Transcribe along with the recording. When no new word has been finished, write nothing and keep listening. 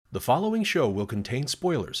The following show will contain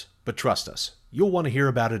spoilers, but trust us, you'll want to hear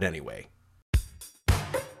about it anyway.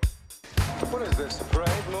 What is this, a parade?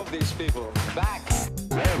 Move these people back.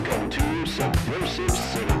 Welcome to Subversive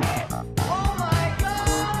Cinema. Oh my God!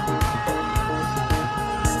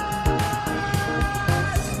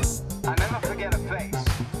 I never forget a face,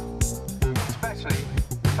 especially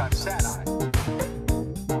if I've sat on it.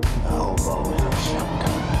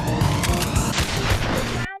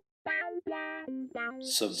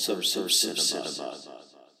 Subversive Cinema.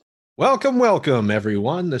 Welcome,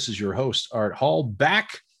 everyone. This is your host, Art Hall,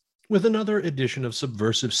 back with another edition of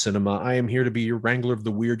Subversive Cinema. I am here to be your wrangler of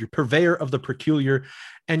the weird, your purveyor of the peculiar,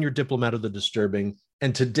 and your diplomat of the disturbing.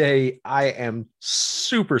 And today I am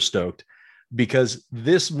super stoked because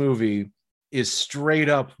this movie is straight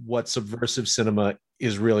up what subversive cinema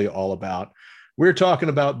is really all about. We're talking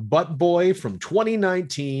about Butt Boy from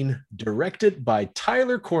 2019, directed by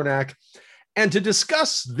Tyler Cornack. And to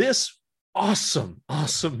discuss this awesome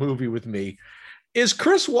movie with me is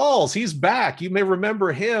Chris Walls. He's back. You may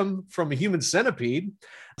remember him from A Human Centipede.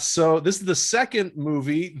 So this is the second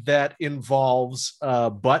movie that involves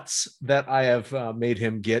butts that I have made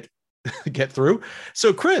him get through.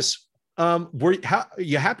 So Chris,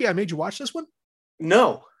 you happy I made you watch this one?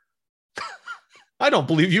 No. I don't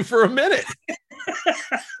believe you for a minute.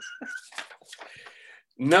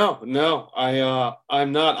 No,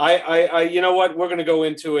 I'm not. I you know what? We're going to go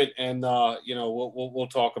into it, and we'll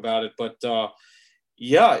talk about it. But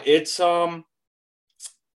yeah, it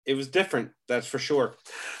was different. That's for sure.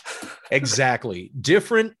 Exactly.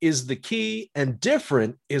 Different is the key, and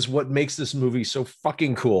different is what makes this movie so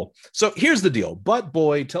fucking cool. So here's the deal. Butt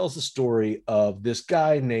Boy tells the story of this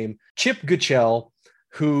guy named Chip Gutchell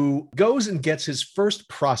who goes and gets his first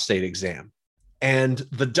prostate exam, and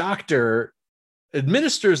the doctor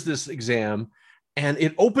administers this exam, and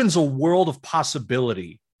it opens a world of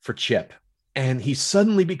possibility for Chip, and he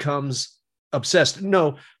suddenly becomes obsessed.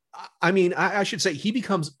 No, I mean, I should say he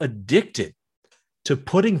becomes addicted to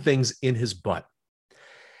putting things in his butt,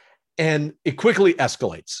 and it quickly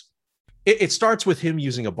escalates. It starts with him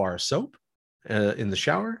using a bar of soap in the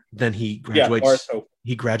shower. Then he graduates. Yeah,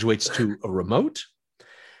 he graduates to a remote,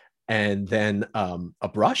 and then a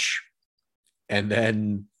brush, and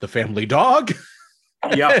then the family dog.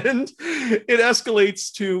 Yeah. And it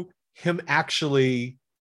escalates to him actually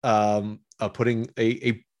putting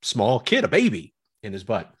a small kid, a baby, in his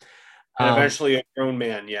butt. And eventually a grown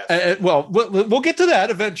man, yes. Well, we'll get to that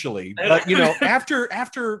eventually. But,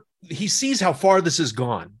 after he sees how far this has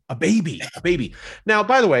gone, a baby. Now,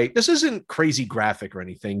 by the way, this isn't crazy graphic or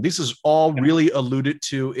anything. This is all really alluded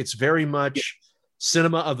to. It's very much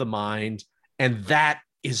cinema of the mind. And that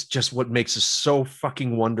is just what makes it so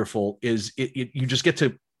fucking wonderful. Is you just get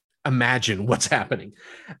to imagine what's happening.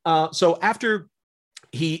 So after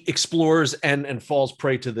he explores and falls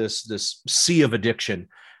prey to this sea of addiction,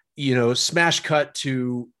 smash cut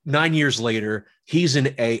to 9 years later, he's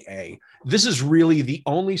in AA. This is really the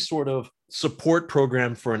only sort of support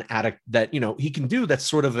program for an addict that he can do. That's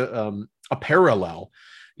sort of a parallel,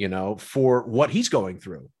 for what he's going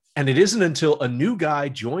through. And it isn't until a new guy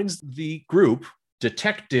joins the group,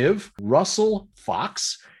 Detective Russell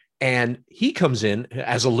Fox, and he comes in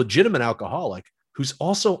as a legitimate alcoholic who's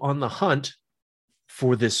also on the hunt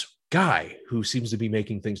for this guy who seems to be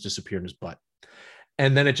making things disappear in his butt.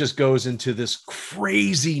 And then it just goes into this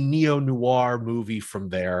crazy neo-noir movie from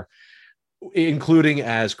there, including,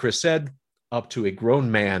 as Chris said, up to a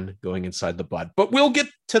grown man going inside the butt. But we'll get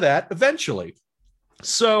to that eventually.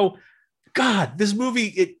 So God, this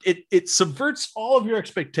movie, it subverts all of your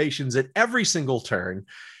expectations at every single turn.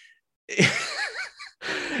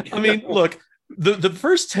 I mean, look, the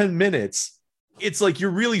first 10 minutes, it's like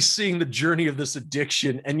you're really seeing the journey of this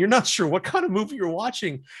addiction, and you're not sure what kind of movie you're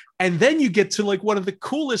watching. And then you get to like one of the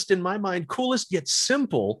coolest, in my mind, coolest yet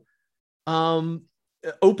simple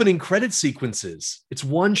opening credit sequences. It's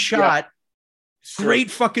one shot. Yeah. Great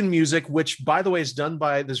fucking music, which, by the way, is done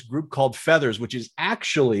by this group called Feathers, which is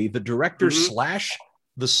actually the director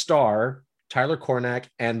 / the star, Tyler Cornack,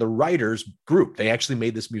 and the writers group. They actually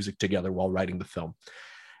made this music together while writing the film.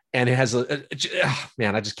 And it has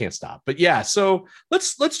man, I just can't stop. But yeah, so let's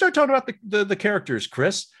start talking about the characters,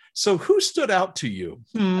 Chris. So who stood out to you?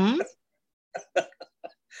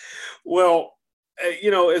 Well,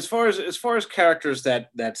 as far as characters that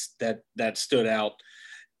stood out,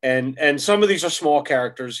 and some of these are small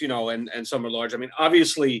characters, and some are large. I mean,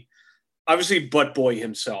 obviously Butt Boy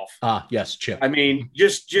himself. Yes, Chip. I mean,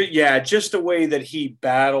 just the way that he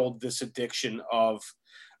battled this addiction of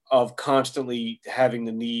constantly having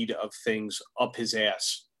the need of things up his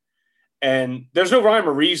ass. And there's no rhyme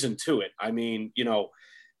or reason to it. I mean,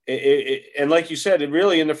 and like you said, it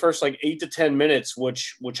really in the first like 8 to 10 minutes,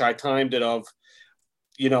 which I timed it of,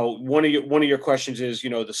 one of your questions is,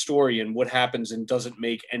 the story and what happens and doesn't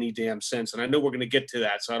make any damn sense. And I know we're going to get to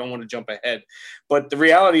that, so I don't want to jump ahead. But the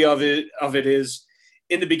reality of it is,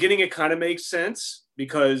 in the beginning, it kind of makes sense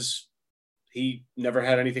because he never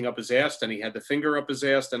had anything up his ass, and he had the finger up his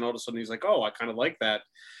ass, and all of a sudden he's like, oh, I kind of like that.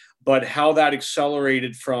 But how that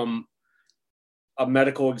accelerated from a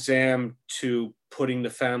medical exam to putting the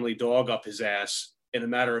family dog up his ass in a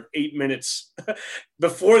matter of 8 minutes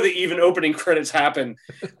before the even opening credits happen.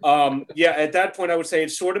 At that point, I would say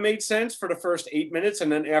it sort of made sense for the first 8 minutes.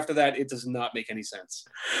 And then after that, it does not make any sense.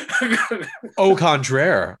 Au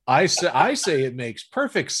contraire. I say it makes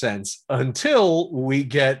perfect sense until we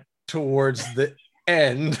get towards the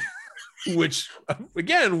end, which,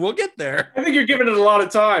 again, we'll get there. I think you're giving it a lot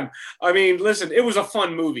of time. I mean, listen, it was a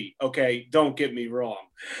fun movie, okay? Don't get me wrong.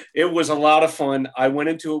 It was a lot of fun. I went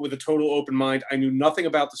into it with a total open mind. I knew nothing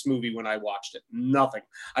about this movie when I watched it. Nothing.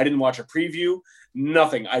 I didn't watch a preview.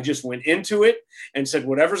 Nothing. I just went into it and said,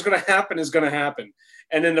 whatever's going to happen is going to happen.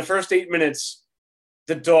 And in the first 8 minutes,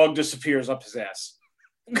 the dog disappears up his ass.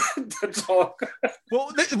 That's all.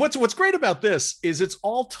 Well, what's great about this is it's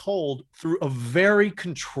all told through a very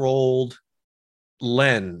controlled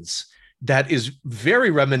lens that is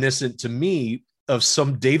very reminiscent to me of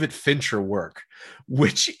some David Fincher work,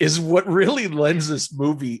 which is what really lends this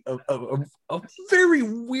movie a very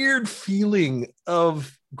weird feeling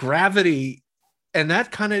of gravity. And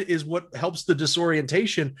that kind of is what helps the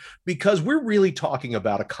disorientation, because we're really talking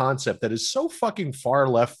about a concept that is so fucking far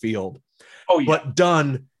left field. Oh, yeah. But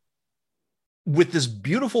done with this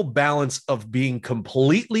beautiful balance of being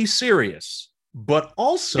completely serious, but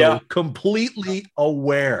also completely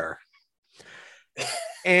aware.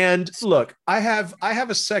 And look, I have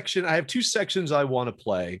a section. I have two sections I want to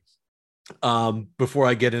play before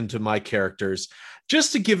I get into my characters,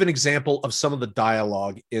 just to give an example of some of the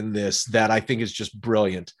dialogue in this that I think is just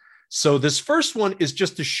brilliant. So this first one is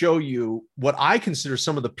just to show you what I consider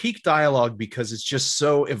some of the peak dialogue, because it's just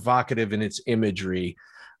so evocative in its imagery.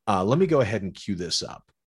 Let me go ahead and cue this up.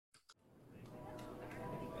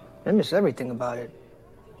 I miss everything about it.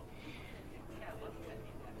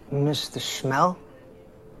 I miss the smell.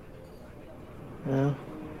 Yeah.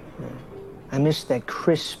 I miss that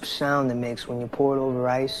crisp sound it makes when you pour it over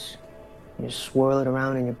ice. You swirl it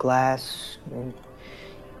around in your glass.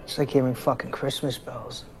 It's like hearing fucking Christmas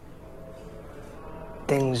bells.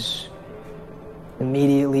 Things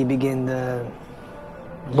immediately begin to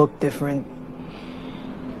look different,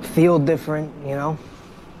 feel different, you know?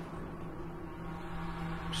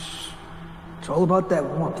 It's all about that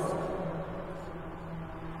warmth.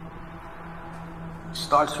 It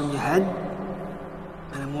starts from your head,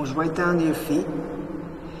 and it moves right down to your feet.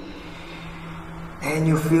 And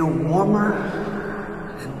you feel warmer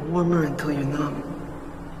and warmer until you're numb.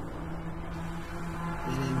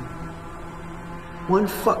 And in 1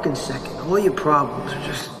 fucking second, all your problems are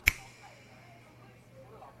just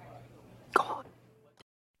gone.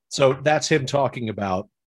 So that's him talking about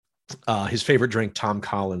his favorite drink, Tom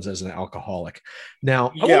Collins, as an alcoholic.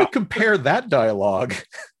 Now, I want to compare that dialogue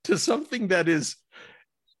to something that is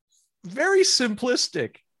very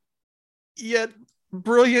simplistic, yet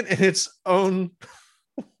brilliant in its own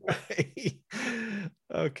way.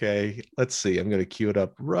 Okay, let's see. I'm going to cue it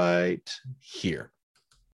up right here.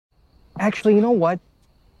 Actually, you know what?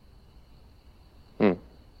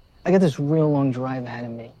 I got this real long drive ahead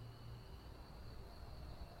of me.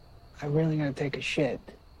 I really gotta take a shit.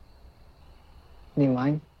 Do you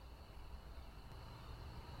mind?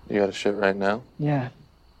 You got a shit right now? Yeah.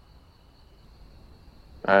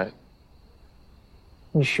 All right.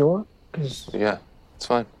 You sure? 'Cause Yeah, it's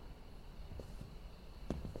fine.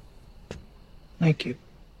 Thank you.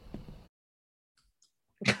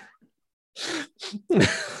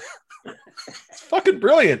 It's fucking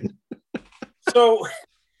brilliant. So,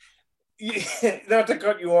 not to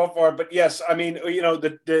cut you off, Art, but yes, I mean, you know,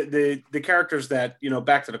 the characters that, you know,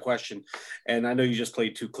 back to the question, and I know you just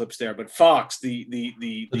played 2 clips there, but Fox, the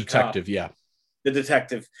detective, cop, the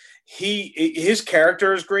detective, his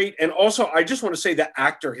character is great, and also I just want to say the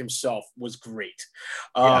actor himself was great.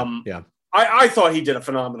 I thought he did a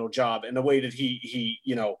phenomenal job, and the way that he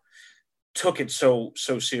you know, took it so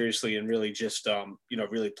seriously and really just you know,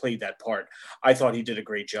 really played that part. I thought he did a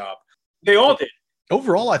great job. They all did.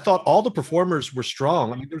 Overall, I thought all the performers were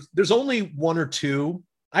strong. I mean, there's only 1 or 2,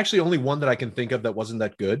 actually only one that I can think of that wasn't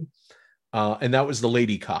that good, and that was the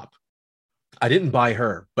lady cop. I didn't buy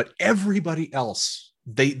her, but everybody else,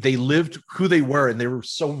 they lived who they were, and they were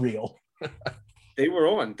so real. They were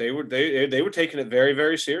on. They were taking it very,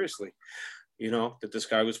 very seriously. that this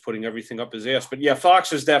guy was putting everything up his ass. But yeah,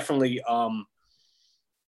 Fox is definitely, I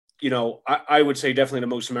would say definitely the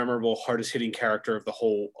most memorable, hardest hitting character of the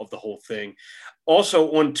whole thing.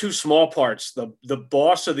 Also, on two small parts, the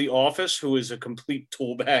boss of the office, who is a complete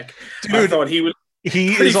toolbag. Dude, I thought he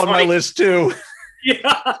is on my list too.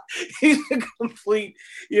 Yeah, he's a complete,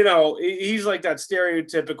 he's like that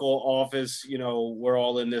stereotypical office, we're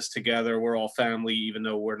all in this together. We're all family, even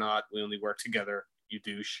though we're not, we only work together, you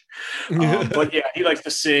douche. But yeah, he likes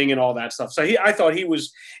to sing and all that stuff. So I thought he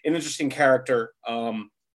was an interesting character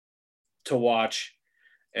to watch.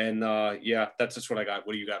 And yeah, that's just what I got.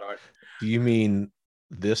 What do you got, Art? Do you mean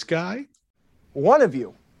this guy? One of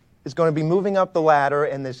you is going to be moving up the ladder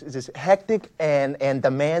in this hectic and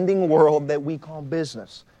demanding world that we call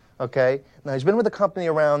business, okay? Now, he's been with the company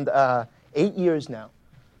around 8 years now,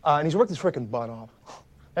 and he's worked his frickin' butt off.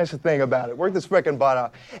 That's the thing about it, worked his frickin' butt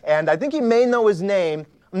off. And I think you may know his name.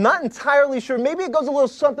 I'm not entirely sure. Maybe it goes a little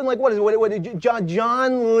something like, what is it,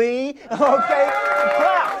 John Lee? Okay? All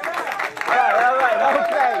right,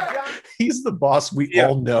 okay. John. He's the boss we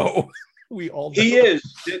all know. We all know. He is.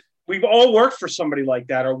 We've all worked for somebody like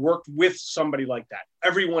that or worked with somebody like that.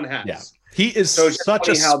 Everyone has. Yeah. He is such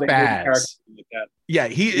a spaz. Yeah,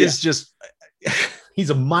 he is just,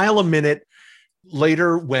 he's a mile a minute.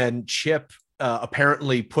 Later, when Chip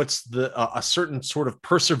apparently puts a certain sort of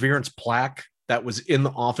perseverance plaque that was in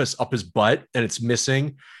the office up his butt and it's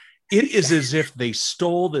missing, it is as if they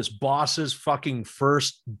stole this boss's fucking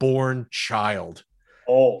firstborn child.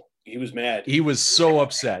 Oh, he was mad. He was so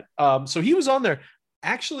upset. So he was on there.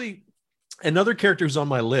 Actually, another character who's on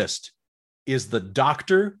my list is the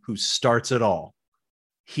doctor who starts it all.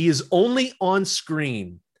 He is only on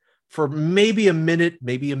screen for maybe a minute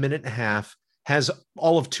and a half, has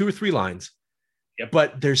all of 2 or 3 lines. Yep.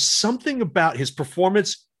 But there's something about his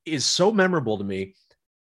performance is so memorable to me.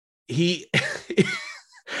 He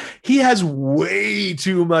he has way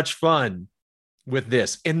too much fun with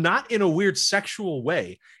this, and not in a weird sexual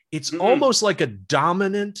way. It's almost like a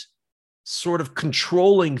dominant sort of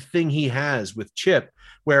controlling thing he has with Chip,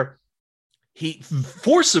 where he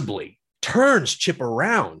forcibly turns Chip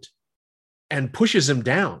around and pushes him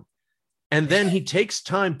down. And then he takes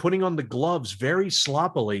time putting on the gloves very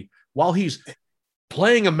sloppily while he's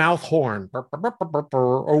playing a mouth horn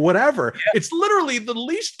or whatever. Yeah. It's literally the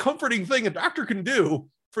least comforting thing a doctor can do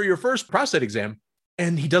for your first prostate exam.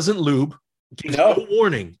 And he doesn't lube, gives no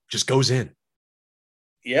warning, just goes in.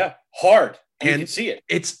 Yeah, hard. And you can see it.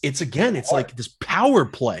 It's again, it's like this power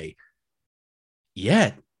play.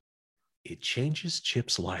 Yet it changes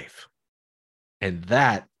Chip's life. And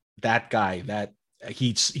that guy,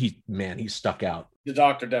 he stuck out. The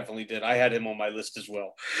doctor definitely did. I had him on my list as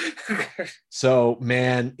well. So,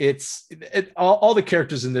 man, all the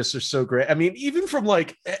characters in this are so great. I mean, even from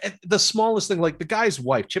like the smallest thing, like the guy's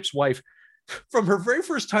wife, Chip's wife, from her very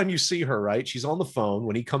first time you see her, right? She's on the phone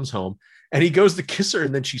when he comes home and he goes to kiss her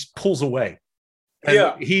and then she pulls away.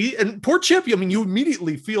 And and poor Chip, I mean, you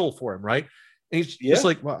immediately feel for him, right? And he's just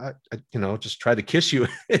like, well, I just try to kiss you.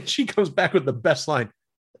 And she comes back with the best line.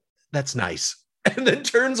 That's nice. And then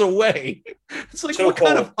turns away. It's like, what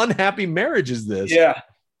kind of unhappy marriage is this? Yeah.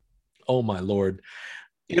 Oh my Lord.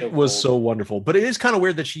 It was so wonderful. But it is kind of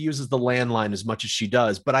weird that she uses the landline as much as she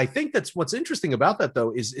does. But I think that's what's interesting about that,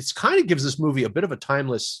 though, is it's kind of gives this movie a bit of a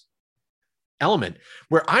timeless element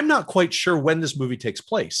where I'm not quite sure when this movie takes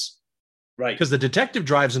place. Right. Because the detective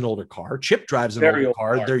drives an older car. Chip drives an older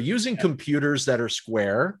car. They're using computers that are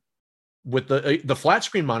square with the flat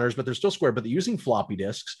screen monitors, but they're still square, but they're using floppy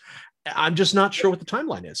disks. I'm just not sure what the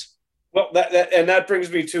timeline is. Well, that brings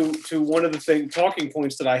me to one of the talking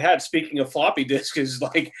points that I had. Speaking of floppy disk, is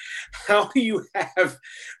like, how do you have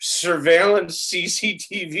surveillance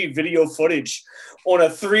CCTV video footage on a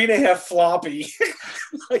 3.5 floppy?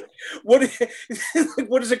 Like, what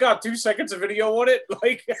does it got? 2 seconds of video on it?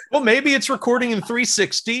 Like, well, maybe it's recording in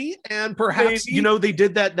 360, and perhaps they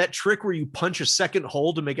did that trick where you punch a second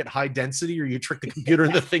hole to make it high density, or you trick the computer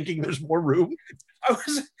into thinking there's more room.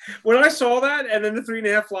 When I saw that, and then the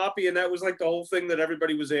 3.5 floppy, and that was like the whole thing that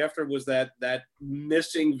everybody was after, was that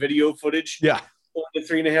missing video footage. Yeah, on the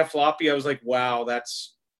 3.5 floppy. I was like, wow,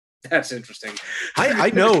 that's interesting.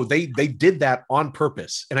 I know they did that on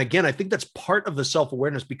purpose, and again, I think that's part of the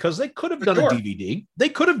self-awareness, because they could have done a DVD, they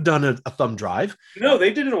could have done a thumb drive. No,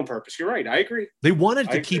 they did it on purpose. You're right. I agree. They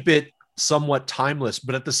wanted to keep it somewhat timeless,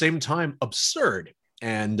 but at the same time absurd,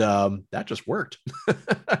 and that just worked.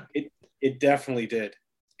 It definitely did.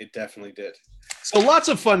 It definitely did. So lots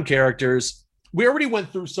of fun characters. We already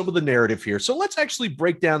went through some of the narrative here. So let's actually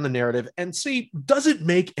break down the narrative and see, does it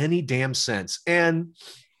make any damn sense? And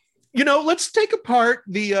let's take apart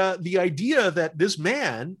the idea that this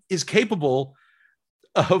man is capable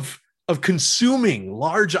of consuming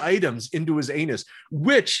large items into his anus,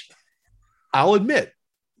 which I'll admit,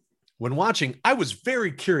 when watching, I was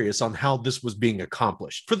very curious on how this was being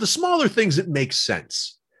accomplished. For the smaller things, it makes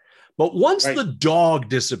sense. But once the dog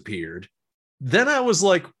disappeared, then I was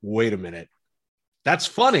like, wait a minute. That's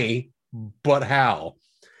funny, but how?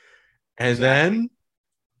 And then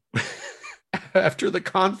after the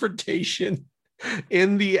confrontation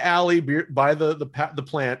in the alley by the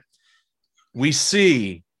plant, we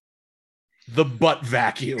see the butt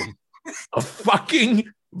vacuum, a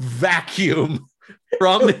fucking vacuum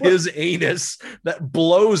from his anus that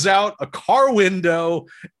blows out a car window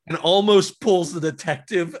and almost pulls the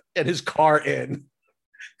detective and his car in.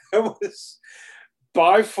 It was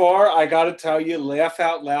by far, I got to tell you, laugh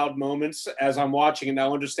out loud moments as I'm watching it.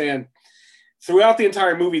 Now, understand, throughout the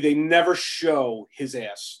entire movie, they never show his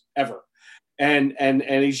ass ever, and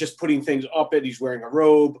he's just putting things up it. He's wearing a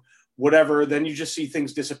robe, whatever. Then you just see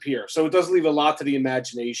things disappear. So it does leave a lot to the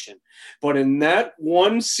imagination. But in that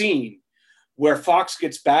one scene where Fox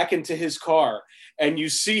gets back into his car and you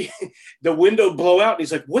see the window blow out, and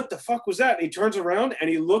he's like, what the fuck was that? And he turns around and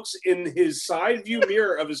he looks in his side view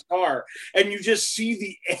mirror of his car, and you just see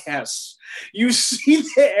the ass. You see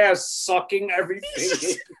the ass sucking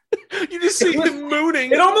everything. You just see him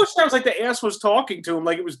mooning. It almost sounds like the ass was talking to him,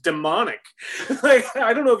 like it was demonic. Like,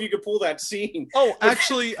 I don't know if you could pull that scene. Oh,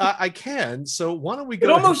 actually, I can. So why don't we go?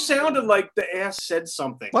 It almost sounded like the ass said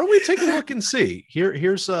something. Why don't we take a look and see?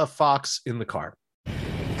 Here's Fox in the car.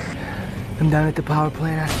 I'm down at the power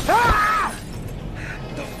plant. Ah!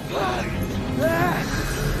 The fuck?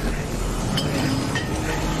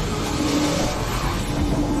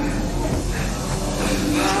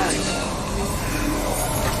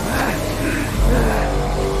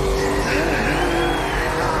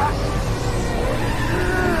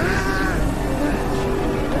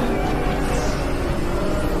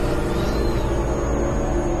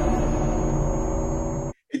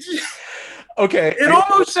 Okay. It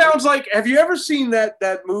almost sounds like, have you ever seen that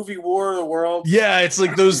movie War of the Worlds? Yeah, it's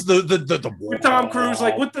like those the with Tom Cruise,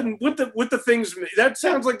 like with the things that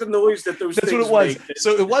sounds like the noise that those. That's things what it was. make.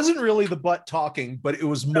 So it wasn't really the butt talking, but it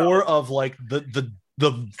was more of like the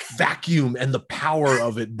vacuum and the power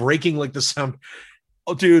of it breaking like the sound.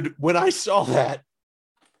 Oh, dude, when I saw that,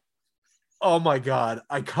 oh my god,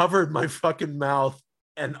 I covered my fucking mouth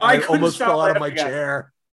and I almost fell out of my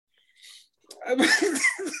chair.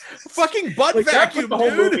 Fucking butt like, vacuum, that put the whole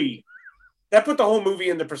dude. movie. That put the whole movie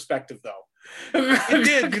into perspective, though. It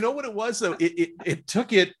did. You know what it was, though? It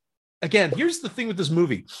took it again. Here's the thing with this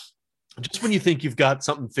movie: just when you think you've got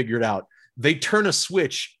something figured out, they turn a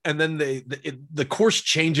switch, and then the course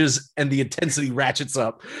changes and the intensity ratchets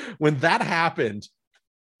up. When that happened,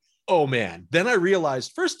 oh man! Then I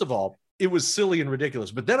realized, first of all, it was silly and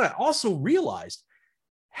ridiculous, but then I also realized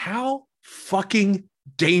how fucking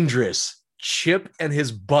dangerous Chip and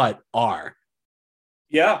his butt are.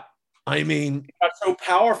 Yeah. I mean, it got so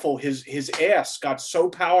powerful. His ass got so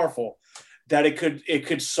powerful that it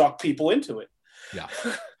could suck people into it. Yeah.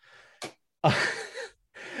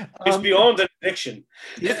 It's beyond an addiction.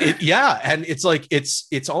 Yeah. And it's like,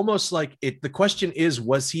 it's almost like the question is,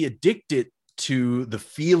 was he addicted to the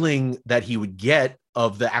feeling that he would get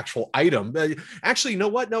of the actual item? Actually, you know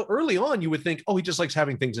what? No, early on you would think, oh, he just likes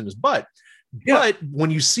having things in his butt. Yeah. But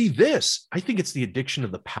when you see this, I think it's the addiction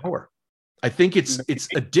of the power. I think it's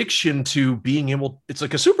addiction to being able, it's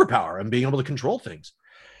like a superpower and being able to control things.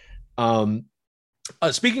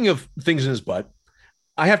 Speaking of things in his butt,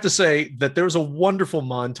 I have to say that there's a wonderful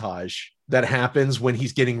montage that happens when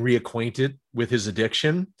he's getting reacquainted with his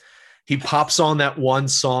addiction. He pops on that one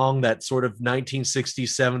song, that sort of 1960s,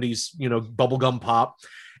 70s, bubblegum pop.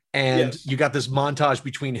 And you got this montage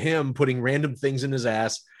between him putting random things in his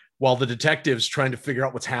ass while the detective's trying to figure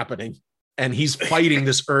out what's happening. And he's fighting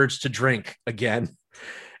this urge to drink again.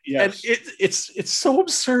 Yes. And it's so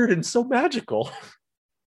absurd and so magical.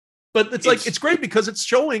 But it's great because it's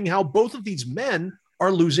showing how both of these men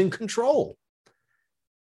are losing control.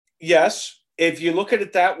 Yes. If you look at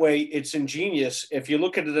it that way, it's ingenious. If you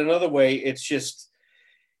look at it another way, it's just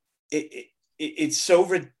it's so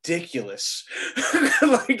ridiculous.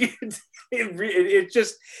 Like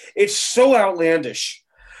it's so outlandish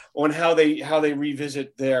on how they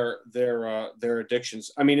revisit their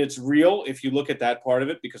addictions. I mean, it's real if you look at that part of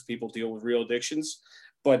it, because people deal with real addictions,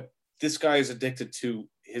 but this guy is addicted to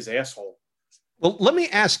his asshole. Well, let me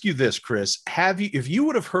ask you this, Chris. If you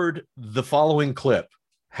would have heard the following clip,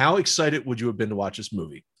 how excited would you have been to watch this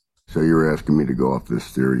movie? So you're asking me to go off this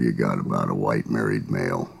theory you got about a white married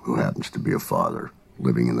male who happens to be a father.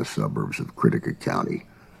 living in the suburbs of Critica County,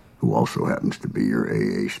 who also happens to be your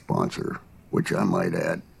AA sponsor, which I might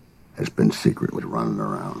add, has been secretly running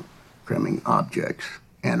around, cramming objects,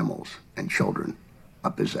 animals, and children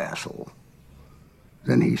up his asshole.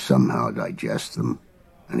 Then he somehow digests them,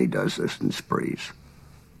 and he does this in sprees,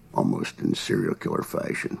 almost in serial killer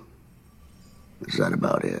fashion. Is that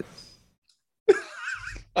about it?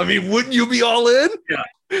 I mean, wouldn't you be all in?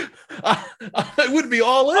 Yeah. I would be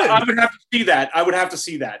all in. I would have to see that. I would have to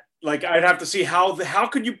see that. Like, I'd have to see how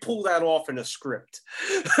could you pull that off in a script?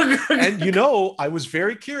 And you know, I was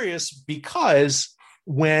very curious because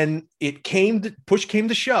when push came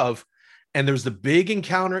to shove, and there was the big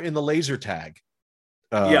encounter in the laser tag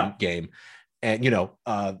game, and you know,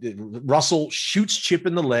 Russell shoots Chip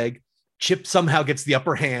in the leg. Chip somehow gets the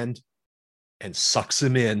upper hand and sucks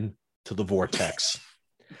him in to the vortex.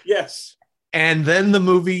 Yes. And then the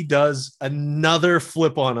movie does another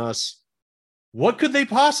flip on us. What could they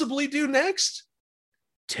possibly do next?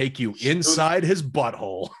 Take you inside his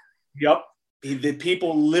butthole. Yep. The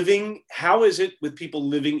people living, how is it with people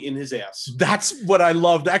living in his ass? That's what I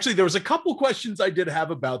loved. Actually, there was a couple questions I did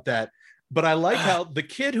have about that, but I like how the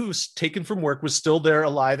kid who was taken from work was still there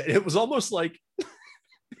alive. And it was almost like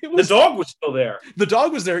the dog was still there. The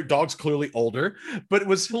dog was there. Dog's clearly older, but it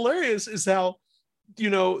was hilarious is how, you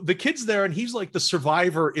know, the kid's there and he's like the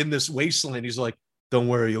survivor in this wasteland. He's like, don't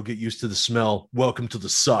worry, you'll get used to the smell. Welcome to the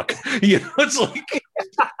suck. You know, it's like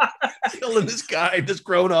telling this guy, this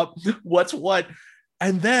grown up, what's what.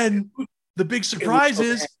 And then the big surprise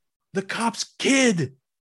is the cop's kid.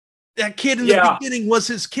 That kid in the beginning was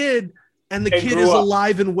his kid, and the kid is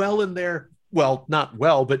alive and well in there. Well, not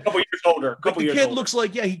well, but a couple years older. The kid looks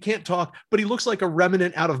like, he can't talk, but he looks like a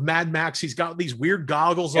remnant out of Mad Max. He's got these weird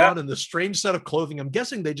goggles on and the strange set of clothing. I'm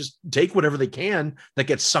guessing they just take whatever they can that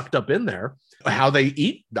gets sucked up in there. How they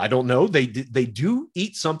eat, I don't know. They do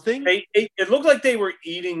eat something. It looked like they were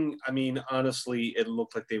eating. I mean, honestly, it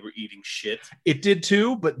looked like they were eating shit. It did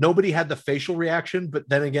too, but nobody had the facial reaction. But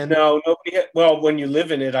then again, no, nobody had, well, when you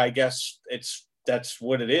live in it, I guess that's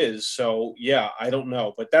what it is. So yeah, I don't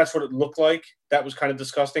know, but that's what it looked like. That was kind of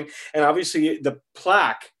disgusting. And obviously the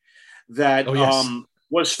plaque that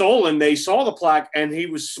was stolen, they saw the plaque and he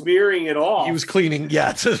was smearing it off. He was cleaning,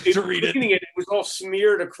 to read it. It was all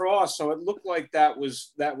smeared across. So it looked like that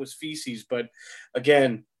was feces. But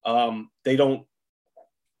again, they don't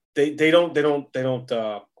you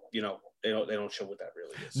know, they don't show what that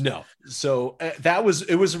really is. No. So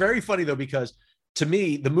it was very funny though, because to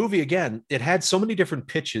me, the movie, again, it had so many different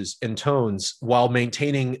pitches and tones while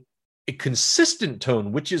maintaining a consistent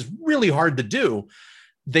tone, which is really hard to do.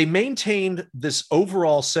 They maintained this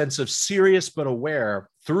overall sense of serious but aware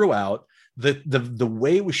throughout. The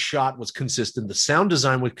way it was shot was consistent. The sound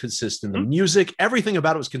design was consistent. The music, everything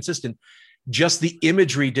about it was consistent. Just the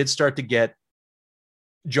imagery did start to get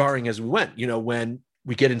jarring as we went. You know, when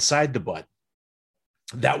we get inside the butt,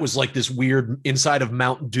 that was like this weird inside of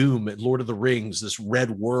Mount Doom at Lord of the Rings, this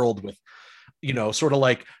red world with, you know, sort of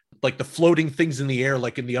like the floating things in the air,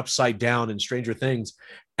 like in the Upside Down and Stranger Things.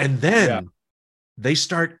 And then they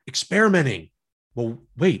start experimenting. Well,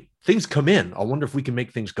 wait, things come in. I wonder if we can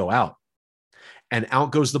make things go out. And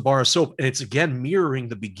out goes the bar of soap. And it's again mirroring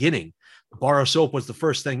the beginning. The bar of soap was the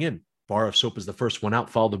first thing in. Bar of soap is the first one out,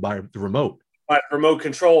 followed by the remote. Remote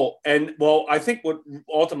control. And well, I think what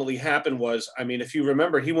ultimately happened was, I mean, if you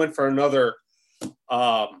remember, he went for another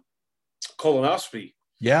colonoscopy.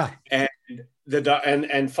 Yeah. And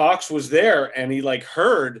and Fox was there and he like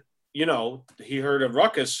heard, you know, he heard a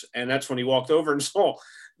ruckus, and that's when he walked over and saw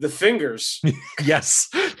the fingers. Yes.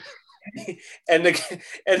 and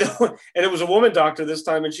it was a woman doctor this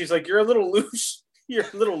time, and she's like, you're a little loose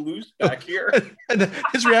back here. And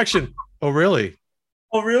his reaction, oh really?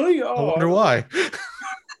 Oh, really? Oh, I wonder why.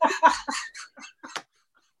 I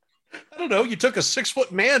don't know. You took a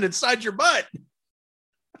 6-foot man inside your butt.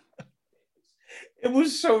 It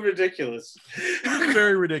was so ridiculous. It was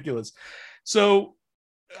very ridiculous. So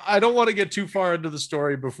I don't want to get too far into the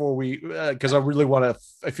story before we, because I really want to,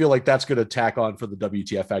 I feel like that's going to tack on for the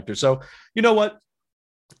WTF factor. So, you know what?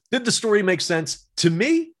 Did the story make sense? To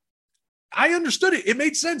me, I understood it. It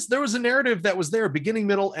made sense. There was a narrative that was there, beginning,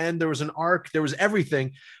 middle, end. There was an arc. There was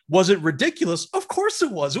everything. Was it ridiculous? Of course it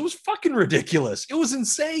was. It was fucking ridiculous. It was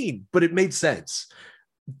insane, but it made sense.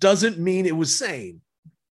 Doesn't mean it was sane,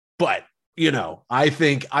 but you know, I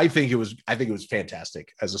think it was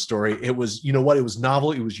fantastic as a story. It was, you know what? It was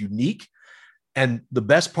novel. It was unique. And the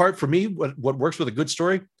best part for me, what works with a good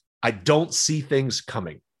story, I don't see things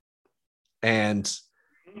coming. And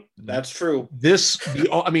that's true.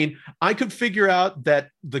 I mean, I could figure out that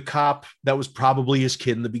the cop, that was probably his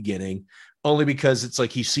kid in the beginning. only because it's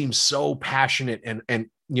like he seems so passionate and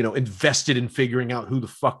invested in figuring out who the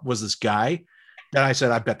fuck was this guy that I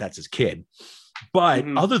said, I bet that's his kid. But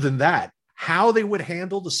other than that, how they would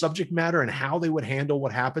handle the subject matter and how they would handle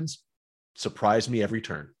what happens surprised me every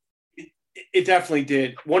turn. It definitely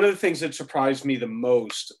did. One of the things that surprised me the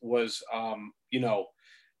most was,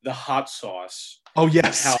 the hot sauce. Oh,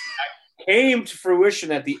 yes. How that came to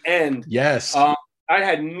fruition at the end. Yes. I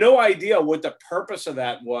had no idea what the purpose of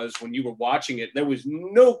that was when you were watching it. There was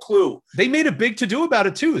no clue. They made a big to-do about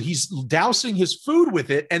it, too. He's dousing his food with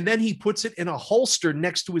it, and then he puts it in a holster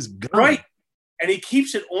next to his gun. Right. And he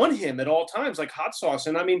keeps it on him at all times, like hot sauce.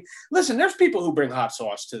 And I mean, listen, there's people who bring hot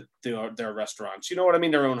sauce to their restaurants. You know what I mean?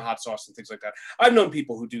 Their own hot sauce and things like that. I've known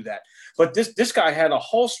people who do that. But this guy had a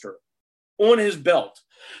holster on his belt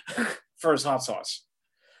for his hot sauce.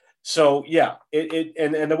 So yeah,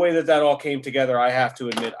 and the way that all came together, I have to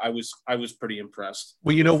admit, I was pretty impressed.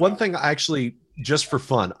 Well, one thing actually, just for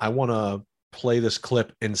fun, I want to play this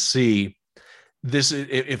clip and see this.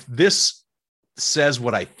 If this says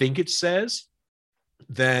what I think it says,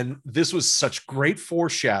 then this was such great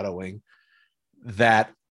foreshadowing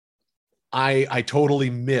that I totally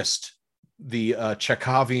missed the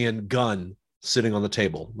Chekhovian gun sitting on the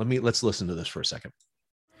table. Let's listen to this for a second.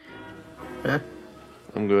 Huh?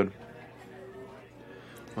 I'm good.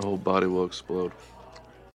 My whole body will explode.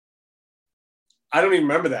 I don't even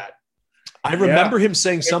remember that. I remember him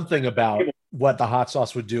saying something about what the hot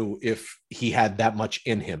sauce would do if he had that much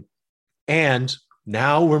in him. And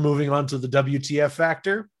now we're moving on to the WTF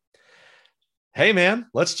factor. Hey, man,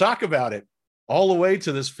 let's talk about it. All the way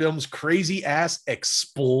to this film's crazy ass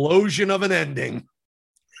explosion of an ending.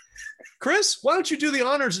 Chris, why don't you do the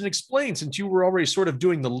honors and explain, since you were already sort of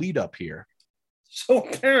doing the lead up here? So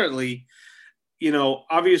apparently,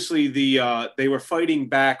 obviously they were fighting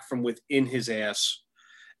back from within his ass,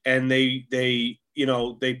 and they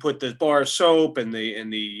put the bar of soap and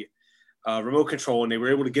the remote control, and they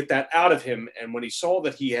were able to get that out of him. And when he saw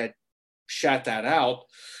that he had shat that out,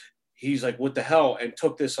 he's like, what the hell? And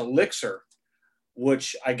took this elixir,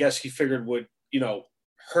 which I guess he figured would,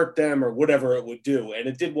 hurt them or whatever it would do. And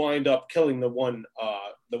it did wind up killing the one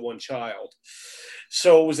child.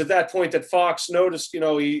 So it was at that point that Fox noticed, the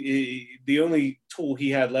only tool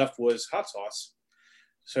he had left was hot sauce.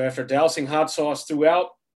 So after dousing hot sauce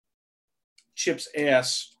throughout Chip's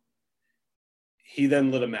ass, he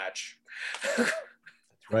then lit a match. That's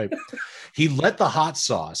right. He let the hot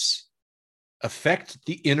sauce affect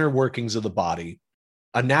the inner workings of the body.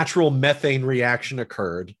 A natural methane reaction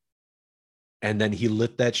occurred. And then he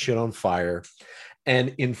lit that shit on fire.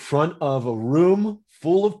 And in front of a room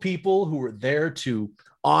full of people who were there to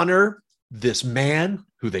honor this man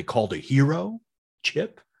who they called a hero,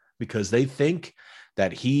 Chip, because they think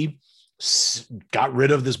that he got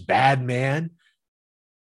rid of this bad man,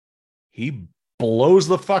 he blows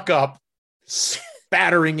the fuck up,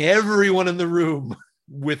 spattering everyone in the room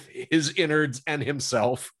with his innards and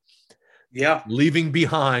himself. Yeah. Leaving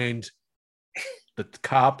behind the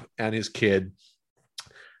cop and his kid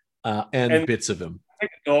and bits of him. I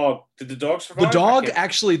think the dog. Did the dog survive?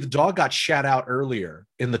 The dog got shat out earlier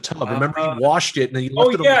in the tub. Remember, he washed it and then he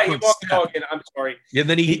left it on the front he walked step. the dog in. I'm sorry. And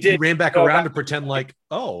then he ran back around to pretend like,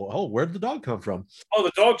 where'd the dog come from? Oh,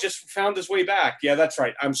 the dog just found his way back. Yeah, that's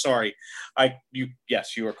right. I'm sorry.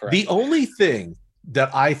 Yes, you were correct. The only thing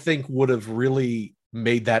that I think would have really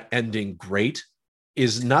made that ending great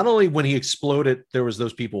is not only when he exploded, there was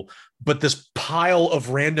those people, but this pile of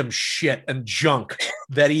random shit and junk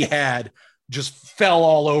that he had just fell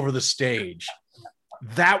all over the stage.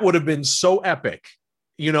 That would have been so epic,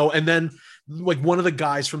 and then like one of the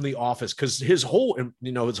guys from the office, because his whole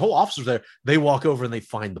office was there, they walk over and they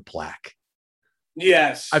find the plaque.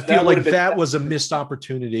 Yes. I feel like that was a missed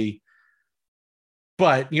opportunity.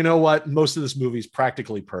 But you know what? Most of this movie is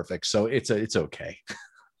practically perfect, so it's okay.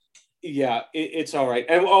 Yeah, it's all right.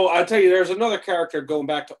 And I'll tell you, there's another character going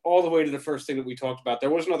back to all the way to the first thing that we talked about. There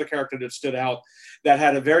was another character that stood out that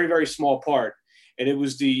had a very, very small part, and it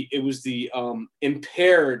was the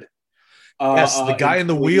impaired. The guy in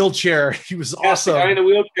the wheelchair. He was awesome. The guy in the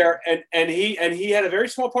wheelchair, and he had a very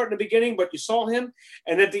small part in the beginning, but you saw him,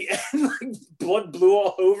 and at the end, like, blood blew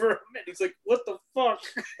all over him, and he's like, "What the fuck?"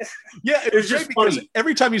 Yeah, it was just because funny.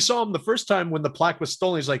 Every time you saw him the first time when the plaque was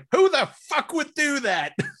stolen, he's like, "Who the fuck would do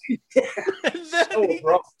that?" And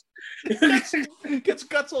then he gets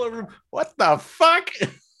guts all over him. What the fuck?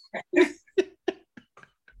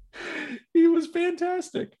 He was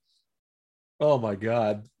fantastic. Oh my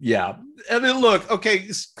God. Yeah. I mean, look, okay,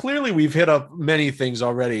 clearly we've hit up many things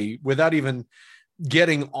already without even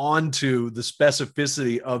getting onto the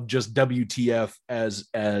specificity of just WTF as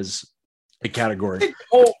category.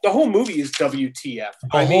 The whole movie is WTF.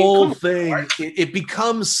 The whole thing, it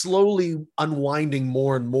becomes slowly unwinding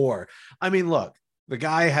more and more. I mean, look, the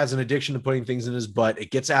guy has an addiction to putting things in his butt.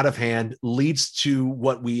 It gets out of hand, leads to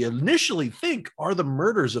what we initially think are the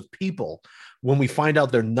murders of people. When we find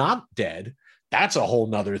out they're not dead, that's a whole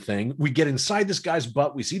nother thing. We get inside this guy's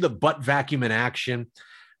butt. We see the butt vacuum in action.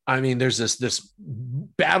 I mean, there's this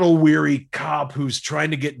battle-weary cop who's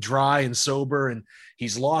trying to get dry and sober, and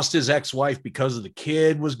he's lost his ex-wife because of the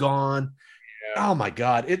kid was gone. Yeah. Oh my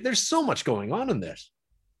God. There's so much going on in this.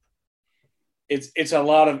 It's a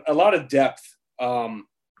lot of depth to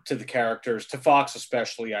the characters, to Fox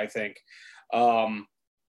especially, I think.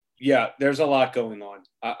 Yeah, there's a lot going on.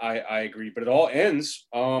 I agree, but it all ends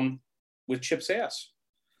with Chip's ass.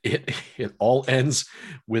 It all ends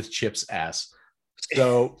with Chip's ass.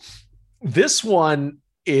 So this one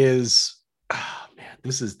is, oh man,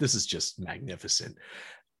 this is just magnificent.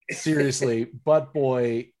 Seriously, Butt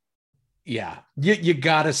Boy, yeah, you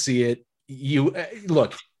gotta see it. You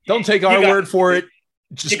look, don't take our word for it.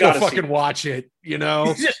 Just go fucking watch it. You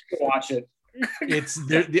know, just watch it. It's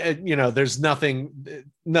there, you know, there's nothing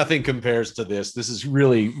compares to this. This is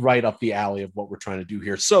really right up the alley of what we're trying to do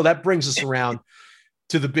here. So that brings us around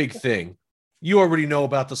to the big thing. You already know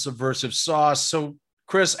about the subversive sauce. So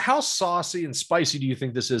Chris, how saucy and spicy do you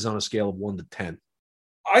think this is on a scale of 1 to 10?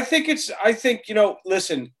 I think, you know,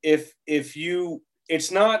 listen, if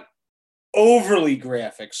it's not overly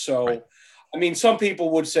graphic. So, right. I mean, some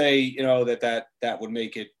people would say, you know, that would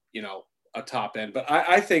make it, you know, a top end, but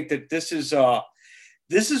I think that this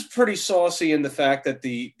is pretty saucy in the fact that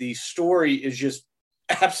the story is just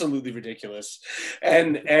absolutely ridiculous.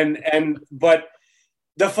 But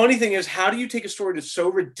the funny thing is, how do you take a story that's so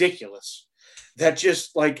ridiculous that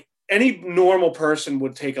just like any normal person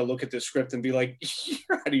would take a look at this script and be like,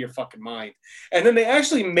 you're out of your fucking mind. And then they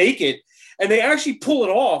actually make it, and they actually pull it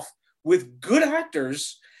off with good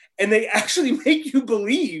actors, and they actually make you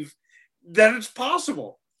believe that it's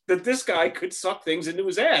possible that this guy could suck things into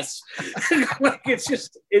his ass. Like, it's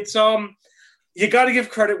you got to give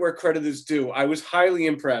credit where credit is due. I was highly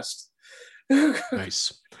impressed.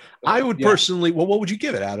 Nice. I would personally, well, what would you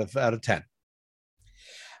give it out of 10?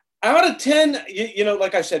 Out of 10, you know,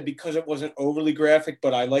 like I said, because it wasn't overly graphic,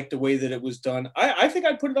 but I liked the way that it was done. I think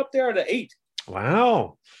I'd put it up there at an 8.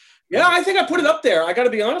 Wow. Yeah, I think I put it up there. I got to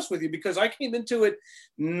be honest with you, because I came into it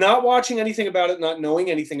not watching anything about it, not knowing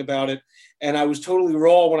anything about it, and I was totally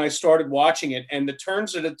raw when I started watching it. And the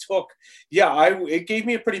turns that it took, it gave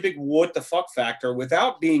me a pretty big what the fuck factor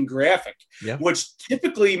without being graphic, which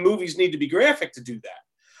typically movies need to be graphic to do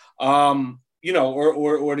that, you know,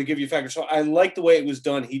 or to give you a factor. So I like the way it was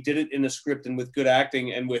done. He did it in a script and with good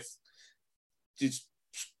acting and with just.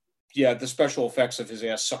 Yeah, the special effects of his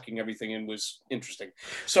ass sucking everything in was interesting.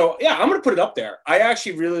 So, yeah, I'm going to put it up there. I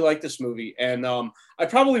actually really like this movie, and I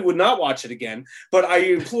probably would not watch it again, but I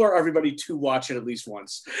implore everybody to watch it at least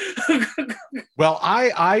once. Well,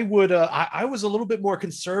 I would. I was a little bit more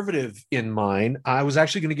conservative in mine. I was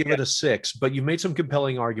actually going to give it a 6, but you made some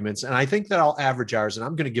compelling arguments, and I think that I'll average ours, and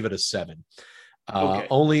I'm going to give it a 7. Okay.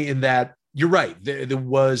 Only in that, you're right. There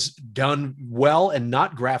was done well and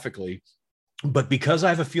not graphically. But because I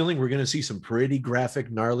have a feeling we're going to see some pretty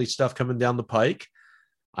graphic, gnarly stuff coming down the pike,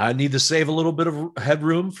 I need to save a little bit of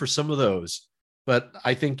headroom for some of those. But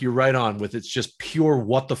I think you're right on with it's just pure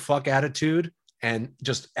what the fuck attitude and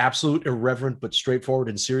just absolute irreverent but straightforward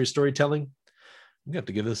and serious storytelling. I'm going to have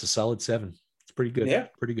to give this a solid 7. It's pretty good. Yeah.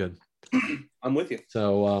 Pretty good. I'm with you.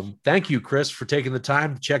 So thank you, Chris, for taking the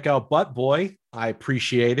time to check out Butt Boy. I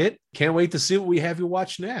appreciate it. Can't wait to see what we have you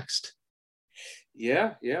watch next.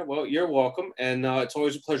 Yeah. Well, you're welcome. And it's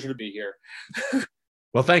always a pleasure to be here.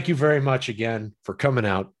 Well, thank you very much again for coming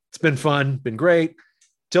out. It's been fun, been great.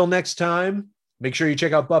 Till next time, make sure you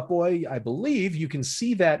check out Butt Boy. I believe you can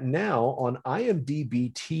see that now on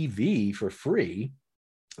IMDb TV for free.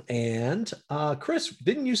 And Chris,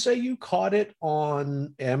 didn't you say you caught it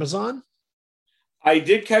on Amazon? I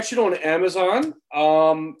did catch it on Amazon.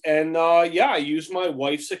 I used my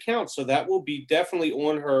wife's account. So that will be definitely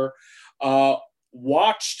on her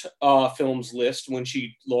watched films list when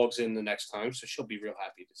she logs in the next time, so she'll be real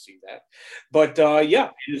happy to see that. But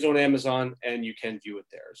it is on Amazon, and you can view it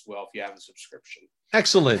there as well if you have a subscription.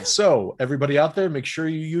 Excellent. So everybody out there, make sure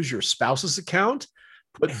you use your spouse's account,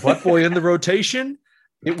 put Butt Boy in the rotation.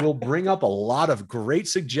 It will bring up a lot of great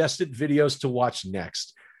suggested videos to watch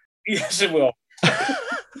next. Yes, it will.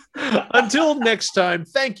 Until next time,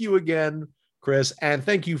 thank you again, Chris, and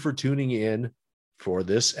thank you for tuning in for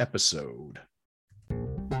this episode.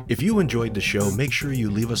 If you enjoyed the show, make sure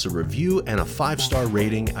you leave us a review and a 5-star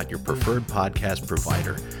rating at your preferred podcast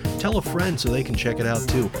provider. Tell a friend so they can check it out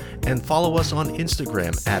too. And follow us on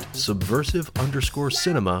Instagram at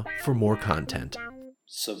subversive_cinema for more content.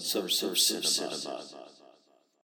 Subversive Cinema.